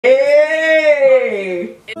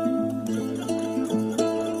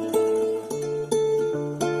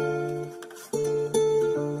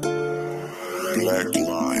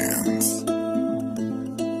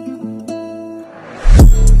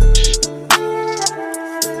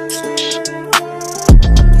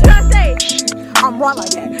I like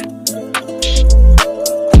that.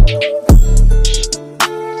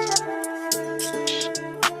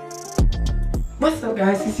 What's up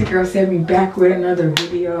guys, it's your girl Sammy back with another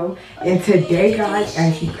video, and today guys,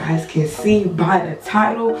 as you guys can see by the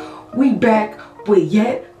title, we back with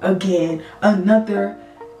yet again another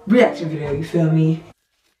reaction video, you feel me?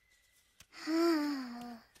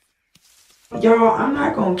 Y'all, I'm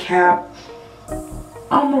not gonna cap,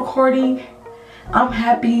 I'm recording. I'm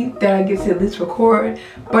happy that I get to at least record,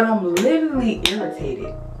 but I'm literally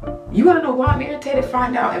irritated. You wanna know why I'm irritated?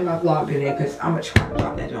 Find out in my vlog today, because I'm gonna try to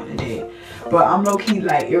drop that on today. But I'm low-key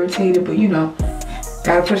like irritated, but you know,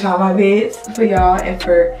 gotta push out my vids for y'all and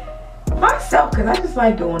for myself, because I just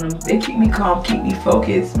like doing them. They keep me calm, keep me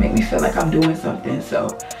focused, make me feel like I'm doing something. So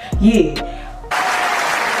yeah.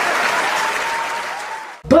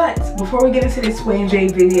 But before we get into this Swayy N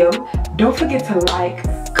Jayyy video, don't forget to like,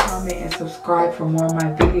 comment, and subscribe for more of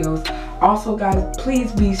my videos. Also guys,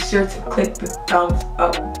 please be sure to click the thumbs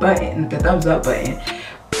up button,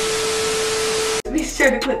 be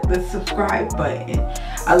sure to click the subscribe button.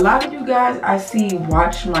 A lot of you guys I see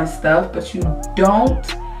watch my stuff, but you don't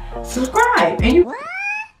subscribe, and you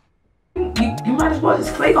might as well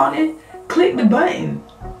just click on it, click the button.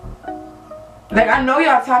 Like, I know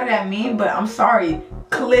y'all tired of that meme, but I'm sorry,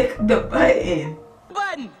 click the button.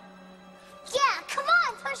 Yeah, come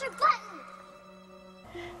on, push your button.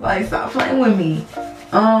 Like, stop playing with me.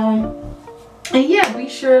 And yeah, be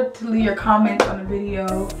sure to leave your comments on the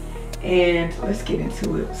video, and let's get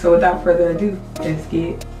into it. So without further ado, let's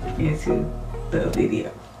get into the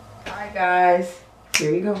video. Alright guys,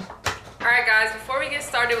 here we go. Alright guys, before we get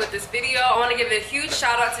started with this video, I want to give a huge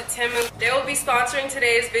shout out to Temu. They will be sponsoring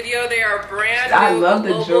today's video. They are brand new. I love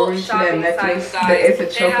the jewelry to that necklace. It's a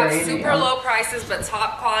choker. They have super low prices but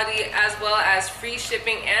top quality, as well as free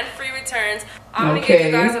shipping and free returns. I'm going to give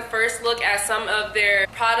you guys a first look at some of their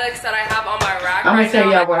products that I have on my rack. I'm going to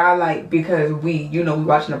tell y'all what I like, because we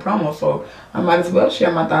watching the promo, so I might as well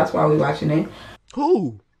share my thoughts while we watching it.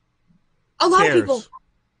 Who? A lot of people.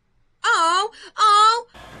 Oh.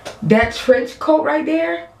 That trench coat right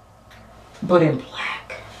there, but in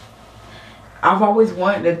black. I've always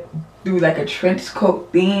wanted to do like a trench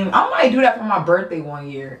coat theme. I might do that for my birthday one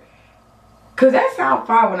year, cause that sounds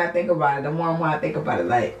fire when I think about it. The more and more I think about it,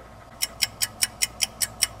 like,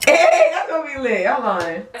 hey, that's gonna be lit. Hold on.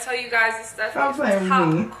 I tell you guys, this stuff Stop is playing top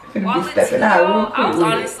with me. quality. Stepping out real quick. I was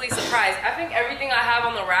honestly surprised. I think everything I have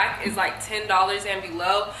on the rack is like $10 and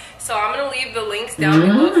below. So I'm gonna leave the links down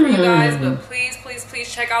below for you guys. But please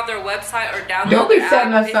check out their website or download Don't be their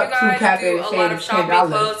setting app. us up too, Captain. If you guys do a lot of shopping, $10.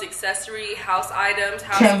 clothes, accessory, house items,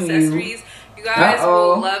 house accessories, you guys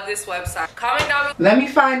will love this website. Comment down below. Let me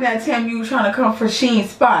find that Temu trying to come for Sheen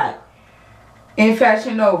spot in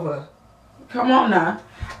Fashion Nova. Come on now.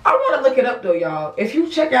 I want to look it up though, y'all. If you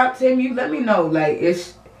check out Temu, let me know. Like,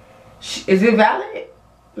 is it valid?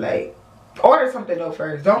 Like, order something though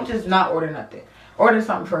first. Don't just not order nothing. Order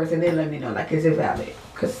something first and then let me know. Like, is it valid?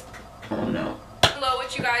 Cause I don't know. Below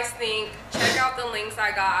what you guys think. Check out the links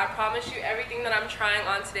I got. I promise you, everything that I'm trying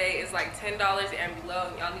on today is like $10 and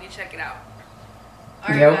below. Y'all need to check it out. All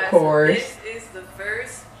right, yeah, guys, of course. So this is the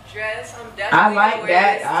first dress. I'm definitely I like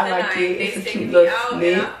that. I like it. It's a cute little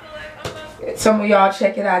slit. Some of y'all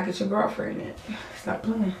check it out. Get your girlfriend in it. Stop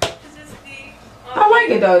playing. I like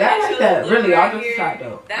it though. I like that. Really, all just side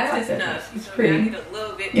though. That's like that. enough. It's pretty.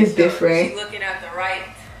 It's different. She's looking at the right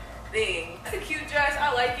thing. It's a cute dress.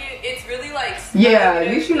 I like it. It's really like. Yeah, at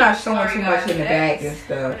least you're not showing too much in the back and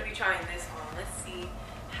stuff. I'm gonna be trying this on. Let's see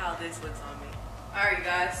how this looks on me. All right,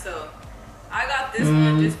 guys. So I got this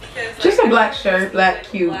one just because. Like, just a black shirt, black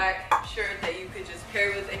cute. Black shirt that you could just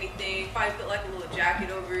pair with anything. Probably put like a little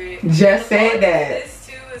jacket over it. Just said that. This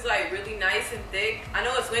too is like really nice and thick. I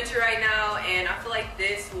know it's winter right now, and I feel like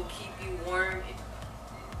this will keep you warm.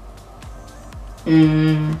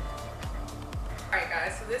 Alright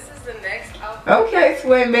guys, so this is the next outfit. Okay,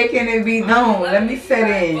 Sway, making it be known. Let me set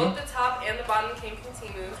in. Both the top and the bottom came from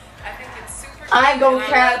Temu. I think it's super cute. I ain't gonna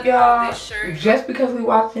cap, y'all. Just because we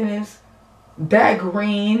watching this, that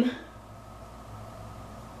green,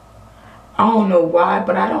 I don't know why,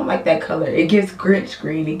 but I don't like that color. It gives Grinch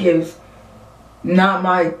green. It gives not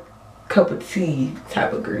my cup of tea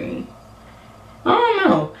type of green. I don't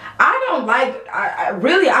know. I don't like, I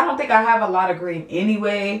don't think I have a lot of green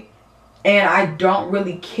anyway. And I don't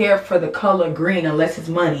really care for the color green unless it's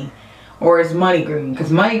money. Or it's money green.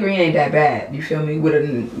 Because money green ain't that bad. You feel me?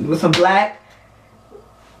 With some black.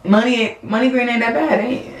 Money green ain't that bad.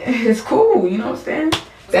 It's cool. You know what I'm saying?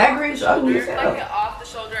 That green's ugly as hell. Like it off the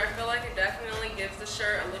shoulder. I feel like it definitely gives the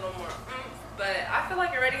shirt a little more oomph. But I feel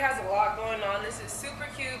like it already has a lot going on. This is super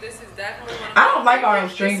cute. This is definitely one of I don't like all them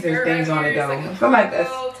strings and things on it though. Like I feel like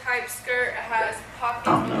that's type skirt. It has pockets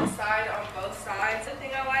on the side on both sides. The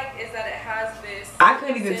thing I like is that it has this. I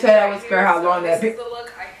couldn't even tell that was skirt how long that. This is the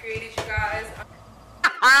look I created, you guys.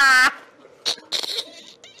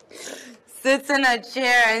 Sits in a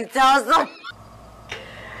chair and tells them.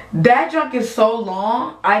 That junk is so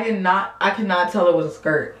long. I could not tell it was a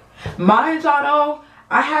skirt. Mind y'all though,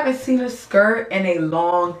 I haven't seen a skirt in a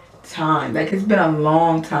long time. Like it's been a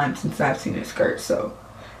long time since I've seen a skirt. So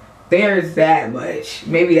there's that much.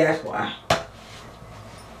 Maybe that's why.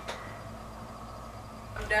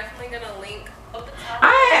 I'm definitely gonna link up the top.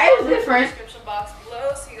 It's different. Description box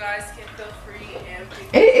below, so you guys can feel free and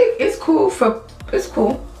it's cool it's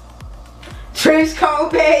cool. Trench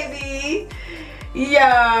coat, baby.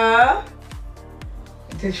 Yeah.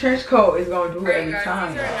 The trench coat is gonna do it every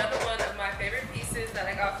time. These are another one of my favorite pieces that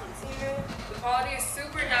I got from Temu. The quality is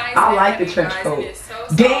super nice. I like the trench coat.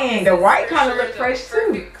 Dang, the white kind of look fresh too.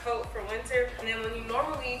 Perfect coat for winter. And then when you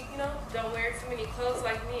normally, don't wear too many clothes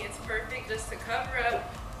like me, it's perfect just to cover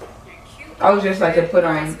up your cute. I would just like to put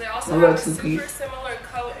on They also a little have a two-piece. super similar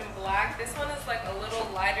coat in black. This one is like a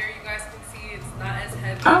little lighter. You guys can see it's not as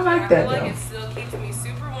heavy. I like that though. It still keeps me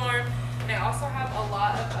super warm. They also have a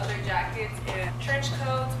lot of other jackets and trench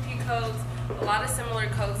coats, pea coats, a lot of similar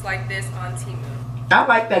coats like this on Temu. I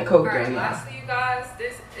like that coat though. Alright, lastly you guys,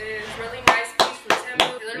 this is really nice piece from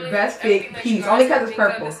Temu. Best big piece, only because it's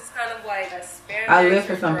purple. This is kind of like a spandex. I live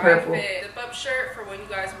for some purple. Zip-up shirt for when you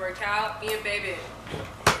guys work out. Me and baby.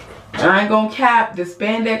 I ain't gonna cap, the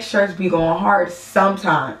spandex shirts be going hard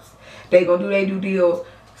sometimes. They gonna do they do deals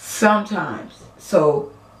sometimes.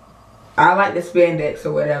 So I like the spandex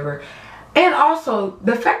or whatever. And also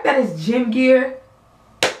the fact that it's gym gear.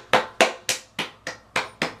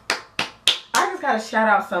 I just gotta shout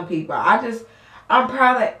out some people. I'm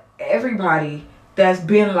proud of everybody that's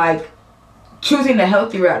been like choosing the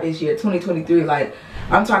healthy route this year, 2023. Like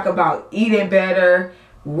I'm talking about eating better,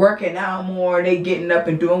 working out more, they getting up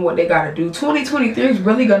and doing what they gotta do. 2023 is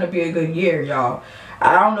really gonna be a good year, y'all.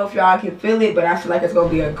 I don't know if y'all can feel it, but I feel like it's gonna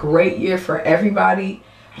be a great year for everybody.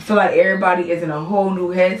 I feel like everybody is in a whole new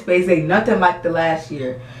headspace. Ain't nothing like the last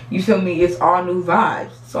year. You feel me? It's all new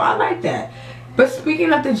vibes. So I like that. But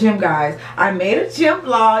speaking of the gym, guys, I made a gym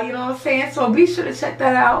vlog, you know what I'm saying? So be sure to check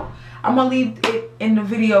that out. I'm gonna leave it in the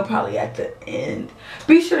video probably at the end.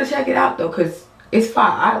 Be sure to check it out though, because it's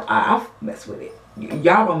fine. I'll mess with it.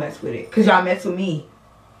 Y'all gonna mess with it because y'all mess with me,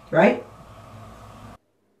 right?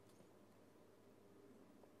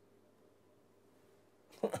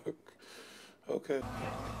 Okay.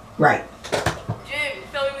 Right. Gym, you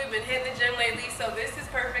feel me? We've been hitting the gym lately, so this is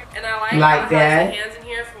perfect. And I like that. Has hands in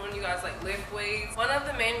here for when you guys like lift weights. One of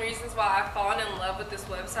the main reasons why I've fallen in love with this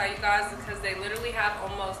website, you guys, is because they literally have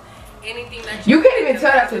almost anything that you can't even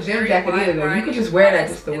tell that's a gym jacket either though. You could just wear that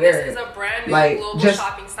just to wear it. This is a brand new like global just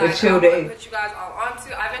shopping site. a chill day. Put you guys all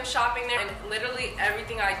onto. I've been shopping there, and literally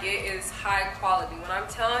everything I get is high quality. When I'm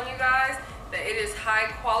telling you guys that it is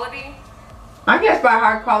high quality, I guess by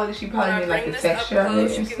high quality she probably means like the texture of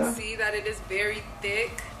it and you stuff. can see that it is very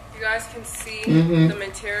thick. You guys can see the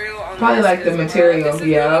material on probably this like the material. This is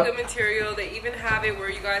really good material. They even have it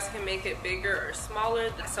where you guys can make it bigger or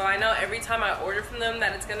smaller. So I know every time I order from them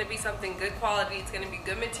that it's going to be something good quality. It's going to be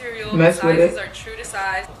good material. The sizes are true to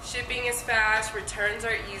size. Shipping is fast. Returns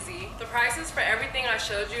are easy. The prices for everything I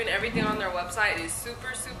showed you and everything on their website is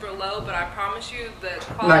super, super low. But I promise you the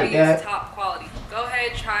quality is top quality. Go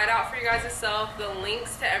ahead, try it out for you guys yourself. The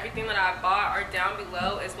links to everything that I bought are down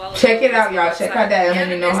below as well as check it out, y'all. Check out that and let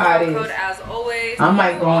me know how it is. Code as always. I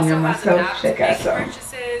might go on there myself. Check out some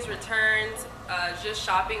purchases, returns, just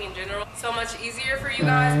shopping in general. So much easier for you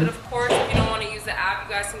guys. But of course, if you don't want to use the app,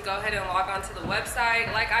 you guys can go ahead and log on to the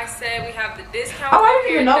website. Like I said, we have the discount. Oh, I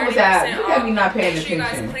didn't even know it was that. Look at me not paying attention. Make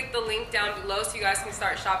sure you guys click the link down below so you guys can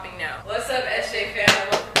start shopping now. What's up, SJ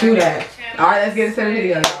fam? Do that. All right, let's get into the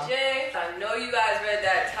video. I know you guys read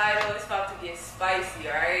that title. It's about to get spicy,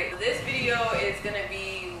 all right? This video is gonna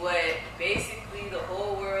be what basically the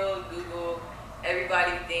whole world, Google,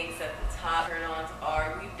 everybody thinks that the top turn-ons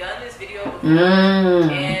are. We've done this video before,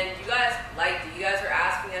 and you guys liked it. You guys were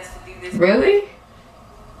asking us to do this. Really?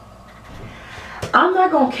 I'm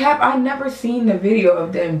not gonna cap. I never seen the video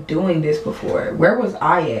of them doing this before. Where was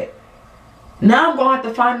I at? Now I'm gonna have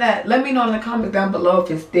to find that. Let me know in the comments down below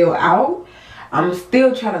if it's still out. I'm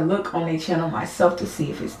still trying to look on their channel myself to see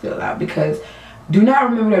if it's still out, because do not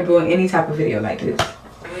remember them doing any type of video like this.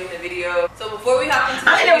 Doing the video. So before we hop into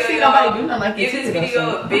the I ain't never seen nobody do nothing like give this. this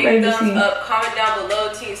video a big thumbs up. Comment down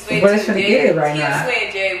below Team Swayy What N is gonna Jayyy, get it right Team now? Swayy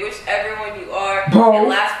N Jayyy, whichever one you are. Both. And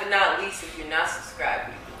last but not least, if you're not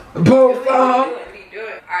subscribed, both. what are you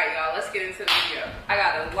doing? Alright, y'all, let's get into the video. I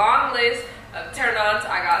got a long list of turn-ons.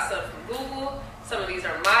 I got some from Google. Some of these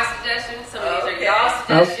are my suggestions. Some of these are y'all's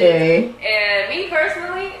suggestions. Okay. And me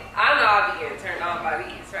personally, I know I'll be getting turned on by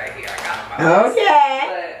these right here. I got them by list. Okay.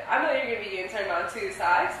 But I know you're gonna be getting turned on too, so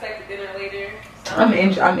I expect a dinner later. So I'm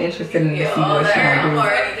interested in to see what she I'm gonna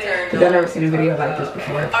already do. turned Because on. I've never seen a video like this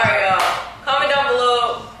before. Alright, y'all. Comment down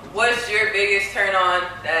below what's your biggest turn on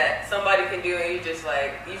that somebody can do and you just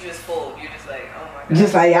fold. You're just like, oh my god.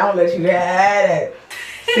 Just like, I don't let you have it.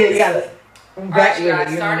 See, you gotta. Alright, you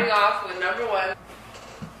guys, starting off with number 1.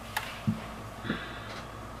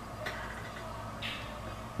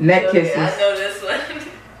 Neck kisses. I know this one. What's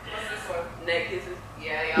this one? Neck kisses.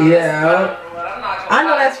 Yeah, y'all. Yeah. I'm not I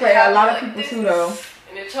know that's for a lot of people too, though.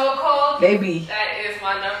 In the chokehold, They be. that is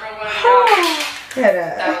my number 1 job.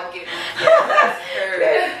 That will get me. Yeah, that's her.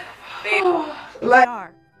 Baby. Like.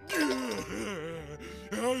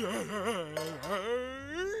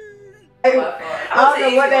 I don't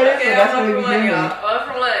know what that is, but that's what we be doing. 1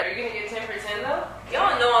 for 1. Are you gonna get 10 for 10 though?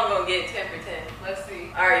 Y'all know I'm gonna get 10 for 10. Let's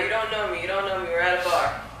see. Alright, you don't know me. You don't know me. We're at a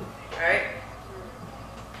bar. Alright?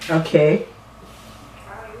 Okay.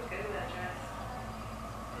 Wow, you look good in that dress.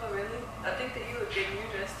 Oh, really? I think that you look good in your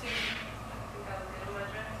dress too. I think I look good in my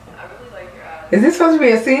dress. I really like your eyes. Is this supposed to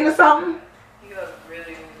be a scene or something? You have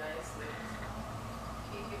really, really nice lips.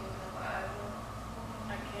 Can you keep looking at my eyes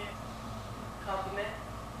though? I can't. Compliment?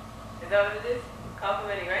 Is that what it is?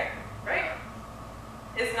 Complimenting, right? Right?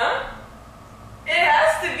 It's not? It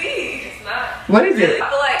has to be. It's not. What is it? I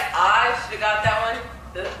feel like I should have got that one.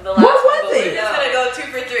 The last What one, was but it? We're just gonna go 2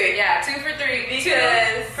 for 3. Yeah, 2 for 3. Because 2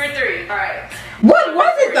 for 3. Alright. What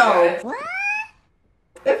was it though? What?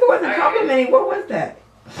 If it wasn't complimenting, what was that?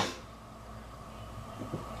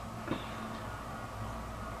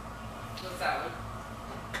 What's that one?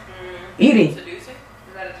 Eating. Seducing? Is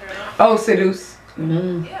that a turn on? Oh, seduce.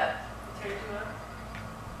 Mm-hmm. Yeah. It turns you on.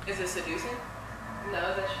 Is it seducing? No,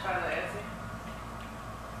 is that your final answer?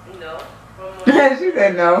 No. One more. She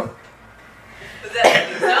said no. Was that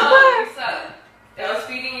no, you suck. It was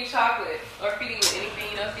feeding you chocolate. Or feeding you anything,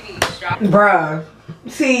 you know, feeding you strawberries. Bruh.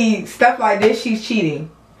 See, stuff like this, she's cheating.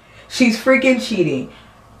 She's freaking cheating.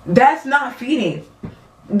 That's not feeding.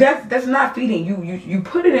 That's not feeding. You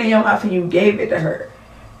put it in your mouth and you gave it to her.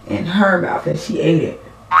 In her mouth and she ate it.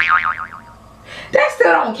 That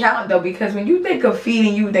still don't count though, because when you think of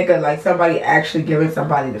feeding, you think of like somebody actually giving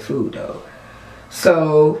somebody the food though.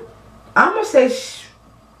 So I'm gonna say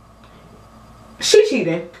she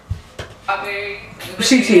cheating.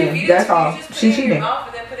 She cheating. That's all. She cheating.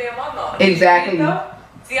 Exactly. See, I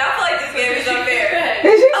feel like this game is unfair. She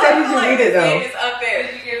said you should eat it though. This game is unfair.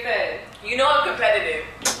 Did you get fed? You know I'm competitive.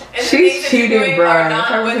 And she's cheating, bro.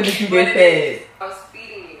 Tell me that you get fed. I was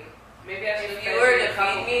feeding you. Maybe I should. If you were to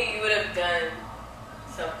feed me, you would have done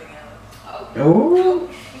something else. Ooh.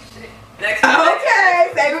 Next.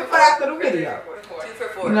 Okay, save it for after the video. 2 for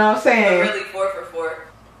 4. You know what I'm saying? But really 4 for 4.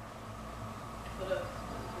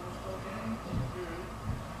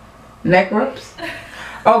 Neck rubs?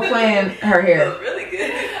 Oh, playing her hair. That was really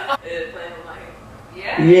good. Playing my hair.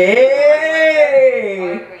 Yeah.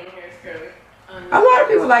 Yay! A lot of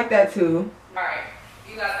people like that too. Alright.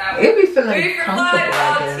 You got that one. It be feeling 3 for 5 comfortable, I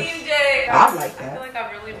on guess. Team J. I like I feel that. like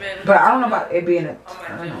I've really been But I don't know about it being a on my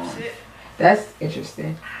turn gym on. shit. That's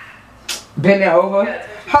interesting. Bend it over. Yeah,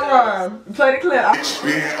 Hold on. Play the clip.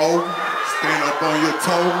 Bend over, stand up on your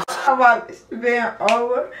toes. How about bend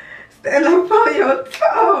over? Stand up on your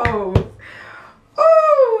toes.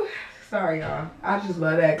 Ooh. Sorry, y'all. I just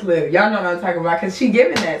love that clip. Y'all know what I'm talking about because she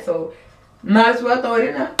giving that, so might as well throw it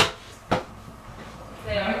in there.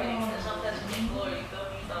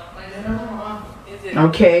 Is it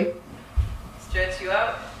Okay. stretch you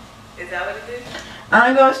out? Is that what it is?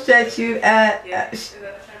 I'm gonna stretch you at. Yeah. Is that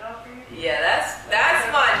a turn off for you? Yeah, that's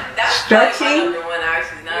my Stretching? my number 1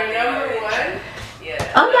 actually. Not Your number 1?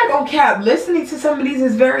 Yeah. I'm not gonna cap. Listening to some of these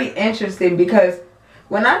is very interesting because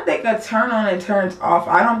when I think of turn on and turns off,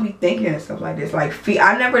 I don't be thinking of stuff like this. Like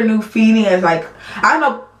I never knew feeding as like, I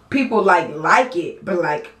know people like it, but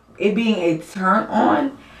like it being a turn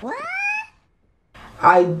on. What?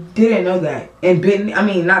 I didn't know that. And bending, I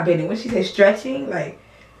mean not bending. What she say, stretching, like.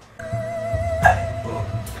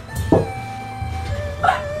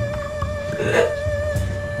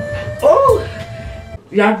 Oh,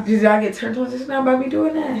 y'all get turned on just now by me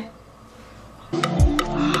doing that?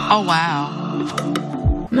 Oh,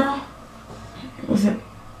 wow. No, it wasn't.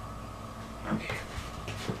 Okay.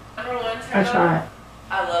 turn I tried. on?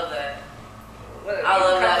 I love that. I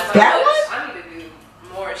love that so that much. I need to do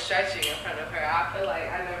more stretching in front of her. I feel like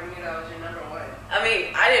I never knew that was your number one. I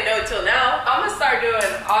mean, I didn't know it till now. I'm gonna start doing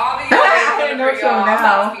all these things. I didn't know till now. I'm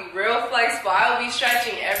about to be real flexible. I'll be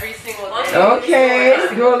stretching every single day.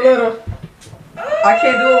 Okay, do a little. I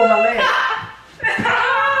can't do it with my legs.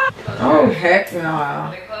 Oh heck no.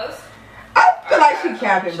 Are they close? I feel like she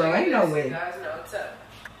capping, bro. Ain't no way. You guys know what's up.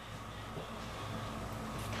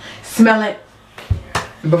 Smell it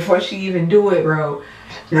before she even do it, bro.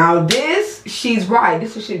 Now this, she's right.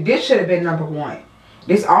 This should have been number one.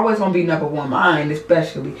 This always gonna be number one. Mine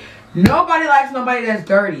especially. Nobody likes nobody that's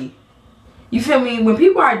dirty. You feel me? When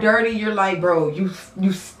people are dirty, you're like, bro, you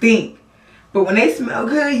stink. But when they smell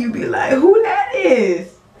good, you be like, who that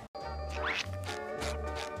is?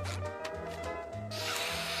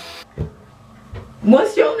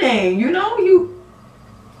 What's your name? You know, you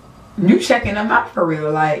checking them out for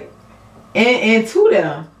real, like, into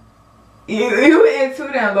them. You into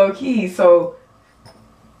them low key, so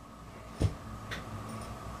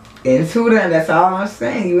into them. That's all I'm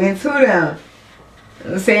saying. You into them.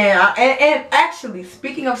 I'm saying, and actually,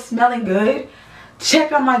 speaking of smelling good,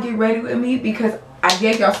 check out my Get Ready With Me because I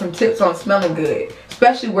gave y'all some tips on smelling good,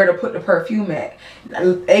 especially where to put the perfume at,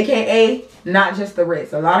 aka not just the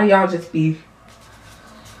wrist. A lot of y'all just be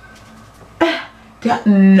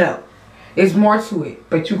no, it's more to it,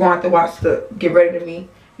 but you're gonna have to watch the Get Ready With Me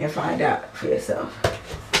and find out for yourself.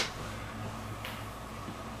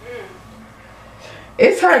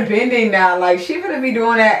 It's her bending now, like she gonna be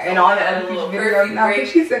doing that and all the other videos now.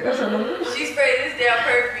 She said that's her. She sprayed this damn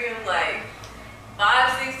perfume like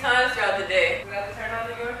 5-6 times throughout the day. Is that the turn on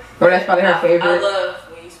to yours? Oh, that's probably her favorite. I love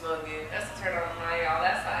when you smell good. That's the turn on of mine, y'all.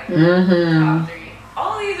 That's like top 3.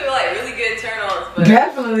 All these are like really good turn ons, but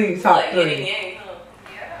definitely top like 3. yin and yang, huh?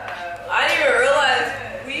 Yeah. I didn't even realize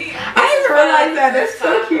I didn't realize that. That's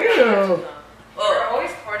so cute. Well, we're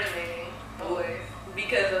always coordinating, always,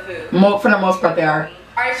 because of who? For the most part, they are.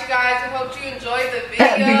 Alright, you guys, I hope you enjoyed the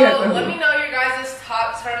video. Let me know your guys'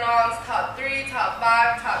 top turn-ons, top 3, top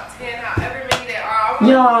 5, top 10, however many they are.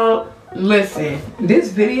 Y'all, listen,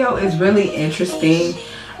 this video is really interesting.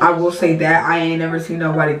 I will say that. I ain't never seen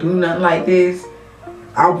nobody do nothing like this.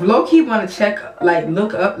 I low-key want to check, like,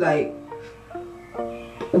 look up, like,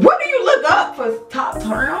 what do you look up for top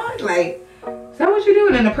turn-ons? Like, is that what you do?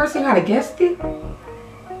 And then the person gotta guess it?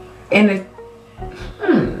 And it,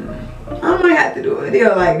 I might have to do a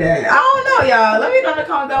video like that. I don't know, y'all. Let me know in the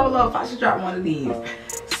comments down below if I should drop one of these.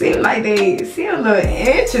 Seem like they seem a little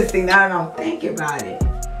interesting now that I'm thinking about it.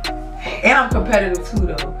 And I'm competitive too,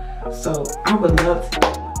 though. So I would love to do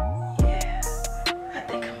one. Yeah, I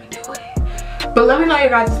think I'm gonna do it. But let me know your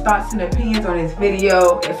guys' thoughts and opinions on this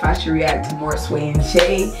video. If I should react to more Swayy N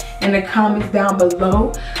Jayyy in the comments down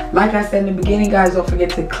below. Like I said in the beginning, guys, don't forget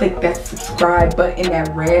to click that subscribe button,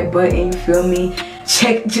 that red button. You feel me?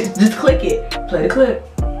 Check, just click it. Play the clip.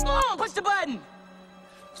 Oh, push the button.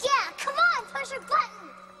 Yeah, come on, push the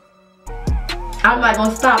button. I'm not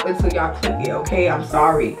gonna stop until y'all click it, okay? I'm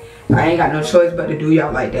sorry. I ain't got no choice but to do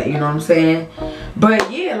y'all like that, you know what I'm saying? But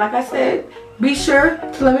yeah, like I said, be sure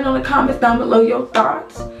to let me know in the comments down below your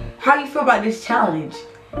thoughts. How you feel about this challenge?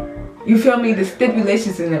 You feel me? The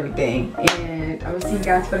stipulations and everything. And I'm gonna see you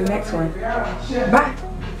guys for the next one. Bye.